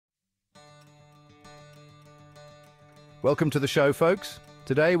Welcome to the show, folks.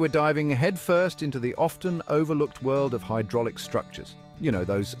 Today we're diving headfirst into the often overlooked world of hydraulic structures. You know,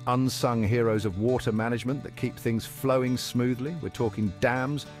 those unsung heroes of water management that keep things flowing smoothly. We're talking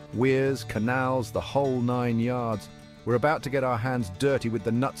dams, weirs, canals, the whole 9 yards. We're about to get our hands dirty with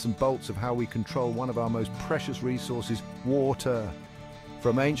the nuts and bolts of how we control one of our most precious resources, water.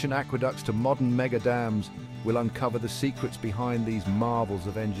 From ancient aqueducts to modern mega dams, we'll uncover the secrets behind these marvels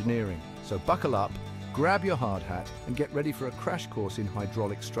of engineering. So buckle up, grab your hard hat, and get ready for a crash course in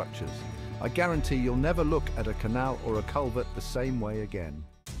hydraulic structures. I guarantee you'll never look at a canal or a culvert the same way again.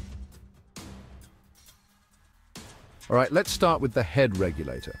 All right, let's start with the head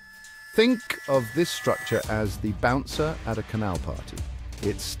regulator. Think of this structure as the bouncer at a canal party.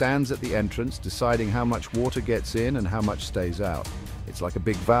 It stands at the entrance, deciding how much water gets in and how much stays out. It's like a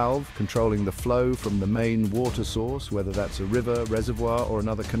big valve controlling the flow from the main water source, whether that's a river, reservoir, or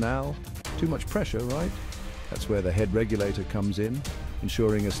another canal. Too much pressure, right? That's where the head regulator comes in,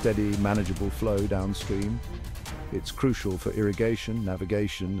 ensuring a steady, manageable flow downstream. It's crucial for irrigation,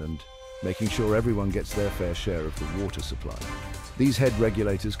 navigation, and making sure everyone gets their fair share of the water supply. These head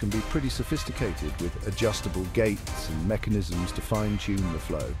regulators can be pretty sophisticated, with adjustable gates and mechanisms to fine-tune the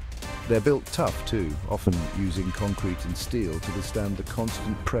flow. They're built tough too, often using concrete and steel to withstand the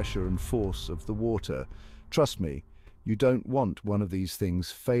constant pressure and force of the water. Trust me, you don't want one of these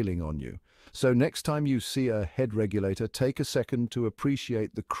things failing on you. So next time you see a head regulator, take a second to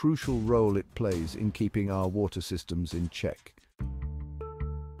appreciate the crucial role it plays in keeping our water systems in check.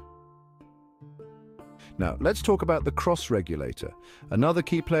 Now, let's talk about the cross regulator, another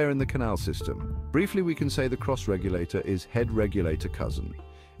key player in the canal system. Briefly, we can say the cross regulator is head regulator cousin.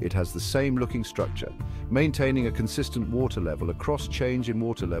 It has the same looking structure. Maintaining a consistent water level across change in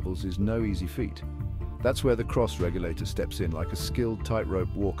water levels is no easy feat. That's where the cross regulator steps in, like a skilled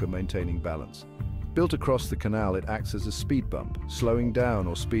tightrope walker maintaining balance. Built across the canal, it acts as a speed bump, slowing down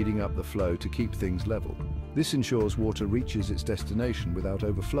or speeding up the flow to keep things level. This ensures water reaches its destination without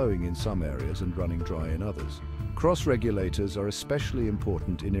overflowing in some areas and running dry in others. Cross regulators are especially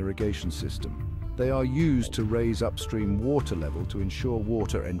important in irrigation system. They are used to raise upstream water level to ensure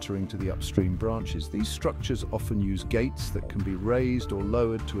water entering to the upstream branches. These structures often use gates that can be raised or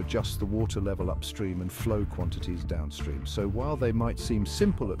lowered to adjust the water level upstream and flow quantities downstream. So while they might seem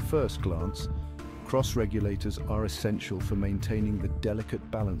simple at first glance, cross regulators are essential for maintaining the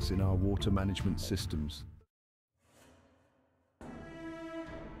delicate balance in our water management systems.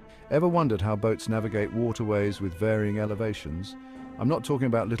 Ever wondered how boats navigate waterways with varying elevations? I'm not talking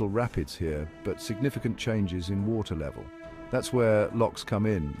about little rapids here, but significant changes in water level. That's where locks come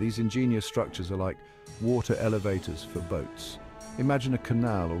in. These ingenious structures are like water elevators for boats. Imagine a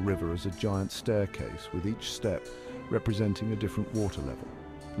canal or river as a giant staircase, with each step representing a different water level.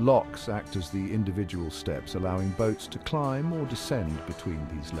 Locks act as the individual steps, allowing boats to climb or descend between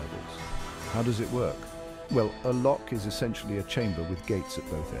these levels. How does it work? Well, a lock is essentially a chamber with gates at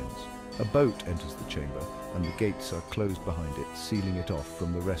both ends. A boat enters the chamber, and the gates are closed behind it, sealing it off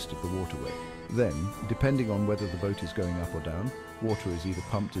from the rest of the waterway. Then, depending on whether the boat is going up or down, water is either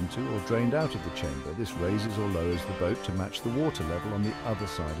pumped into or drained out of the chamber. This raises or lowers the boat to match the water level on the other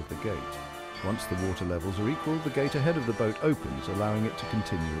side of the gate. Once the water levels are equal, the gate ahead of the boat opens, allowing it to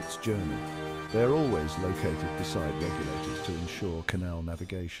continue its journey. They are always located beside regulators to ensure canal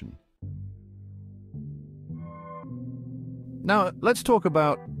navigation. Now, let's talk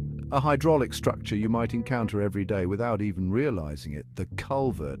about a hydraulic structure you might encounter every day without even realizing it, the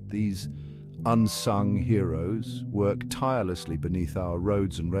culvert. These unsung heroes work tirelessly beneath our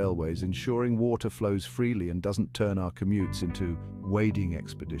roads and railways, ensuring water flows freely and doesn't turn our commutes into wading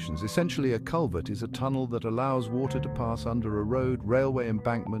expeditions. Essentially, a culvert is a tunnel that allows water to pass under a road, railway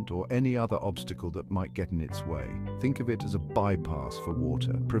embankment, or any other obstacle that might get in its way. Think of it as a bypass for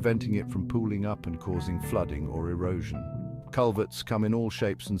water, preventing it from pooling up and causing flooding or erosion. Culverts come in all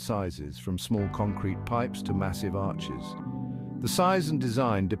shapes and sizes, from small concrete pipes to massive arches. The size and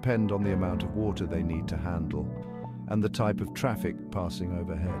design depend on the amount of water they need to handle and the type of traffic passing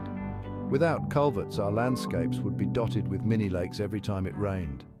overhead. Without culverts, our landscapes would be dotted with mini lakes every time it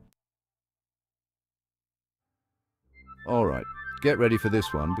rained. All right, get ready for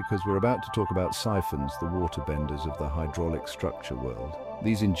this one, because we're about to talk about siphons, the water benders of the hydraulic structure world.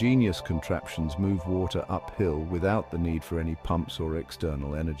 These ingenious contraptions move water uphill without the need for any pumps or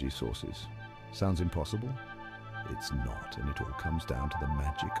external energy sources. Sounds impossible? It's not, and it all comes down to the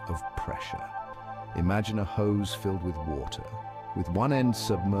magic of pressure. Imagine a hose filled with water, with one end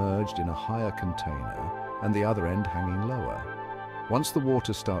submerged in a higher container and the other end hanging lower. Once the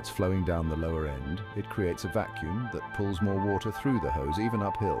water starts flowing down the lower end, it creates a vacuum that pulls more water through the hose, even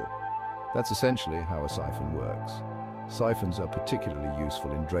uphill. That's essentially how a siphon works. Siphons are particularly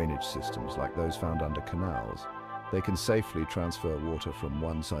useful in drainage systems like those found under canals. They can safely transfer water from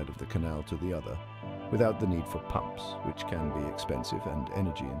one side of the canal to the other without the need for pumps, which can be expensive and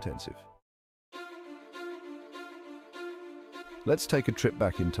energy intensive. Let's take a trip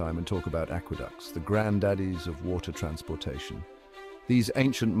back in time and talk about aqueducts, the granddaddies of water transportation. These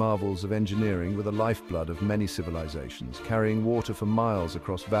ancient marvels of engineering were the lifeblood of many civilizations, carrying water for miles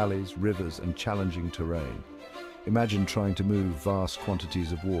across valleys, rivers, and challenging terrain. Imagine trying to move vast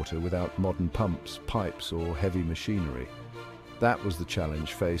quantities of water without modern pumps, pipes, or heavy machinery. That was the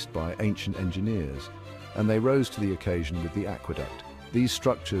challenge faced by ancient engineers, and they rose to the occasion with the aqueduct. These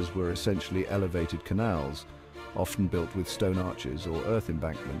structures were essentially elevated canals, often built with stone arches or earth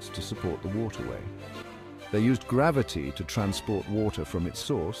embankments to support the waterway. They used gravity to transport water from its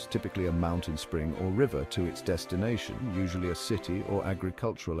source, typically a mountain spring or river, to its destination, usually a city or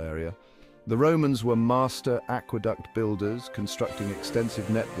agricultural area. The Romans were master aqueduct builders, constructing extensive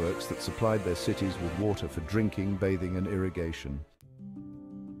networks that supplied their cities with water for drinking, bathing, and irrigation.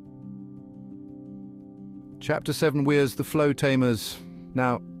 Chapter 7, Weirs, the flow tamers.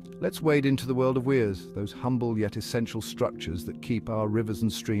 Now, let's wade into the world of weirs, those humble yet essential structures that keep our rivers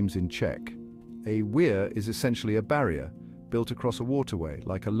and streams in check. A weir is essentially a barrier built across a waterway,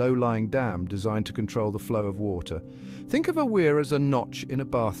 like a low-lying dam designed to control the flow of water. Think of a weir as a notch in a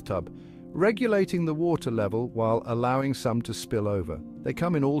bathtub, regulating the water level while allowing some to spill over. They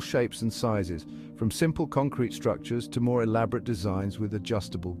come in all shapes and sizes, from simple concrete structures to more elaborate designs with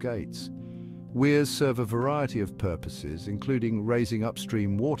adjustable gates. Weirs serve a variety of purposes, including raising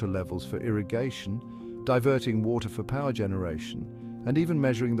upstream water levels for irrigation, diverting water for power generation, and even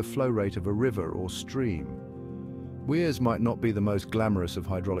measuring the flow rate of a river or stream. Weirs might not be the most glamorous of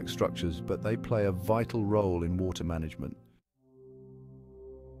hydraulic structures, but they play a vital role in water management.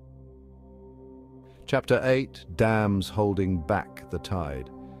 Chapter 8, Dams Holding Back the Tide.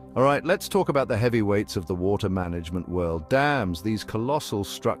 All right, let's talk about the heavyweights of the water management world. Dams, these colossal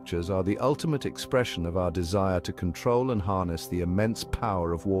structures, are the ultimate expression of our desire to control and harness the immense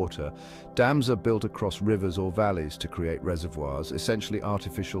power of water. Dams are built across rivers or valleys to create reservoirs, essentially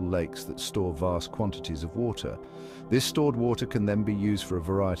artificial lakes that store vast quantities of water. This stored water can then be used for a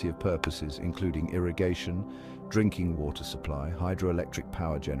variety of purposes, including irrigation, drinking water supply, hydroelectric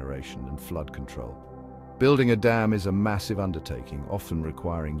power generation, and flood control. Building a dam is a massive undertaking, often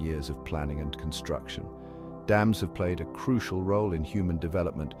requiring years of planning and construction. Dams have played a crucial role in human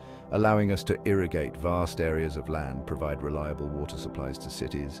development, allowing us to irrigate vast areas of land, provide reliable water supplies to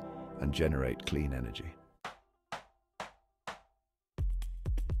cities, and generate clean energy.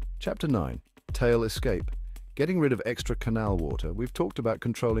 Chapter 9, Tail Escape. Getting rid of extra canal water. We've talked about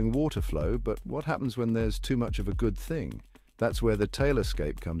controlling water flow, but what happens when there's too much of a good thing? That's where the tail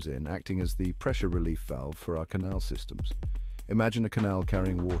escape comes in, acting as the pressure relief valve for our canal systems. Imagine a canal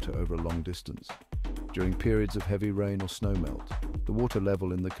carrying water over a long distance. During periods of heavy rain or snowmelt, the water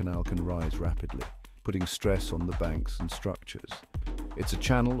level in the canal can rise rapidly, putting stress on the banks and structures. It's a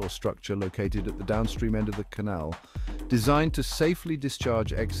channel or structure located at the downstream end of the canal, designed to safely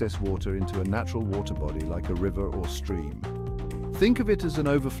discharge excess water into a natural water body like a river or stream. Think of it as an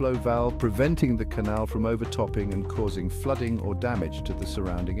overflow valve, preventing the canal from overtopping and causing flooding or damage to the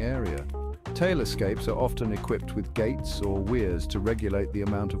surrounding area. Tail escapes are often equipped with gates or weirs to regulate the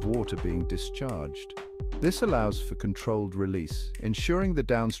amount of water being discharged. This allows for controlled release, ensuring the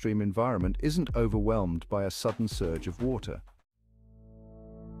downstream environment isn't overwhelmed by a sudden surge of water.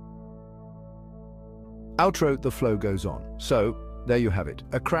 Outro, the flow goes on. So, there you have it,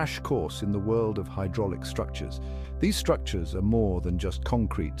 a crash course in the world of hydraulic structures. These structures are more than just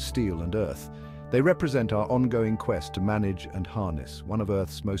concrete, steel, and earth. They represent our ongoing quest to manage and harness one of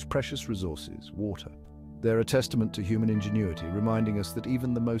Earth's most precious resources, water. They're a testament to human ingenuity, reminding us that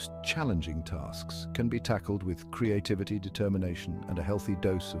even the most challenging tasks can be tackled with creativity, determination, and a healthy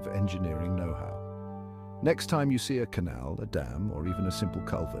dose of engineering know-how. Next time you see a canal, a dam, or even a simple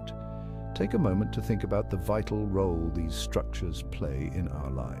culvert, take a moment to think about the vital role these structures play in our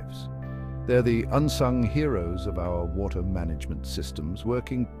lives. They're the unsung heroes of our water management systems,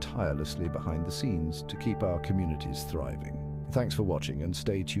 working tirelessly behind the scenes to keep our communities thriving. Thanks for watching, and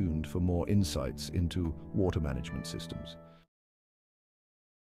stay tuned for more insights into water management systems.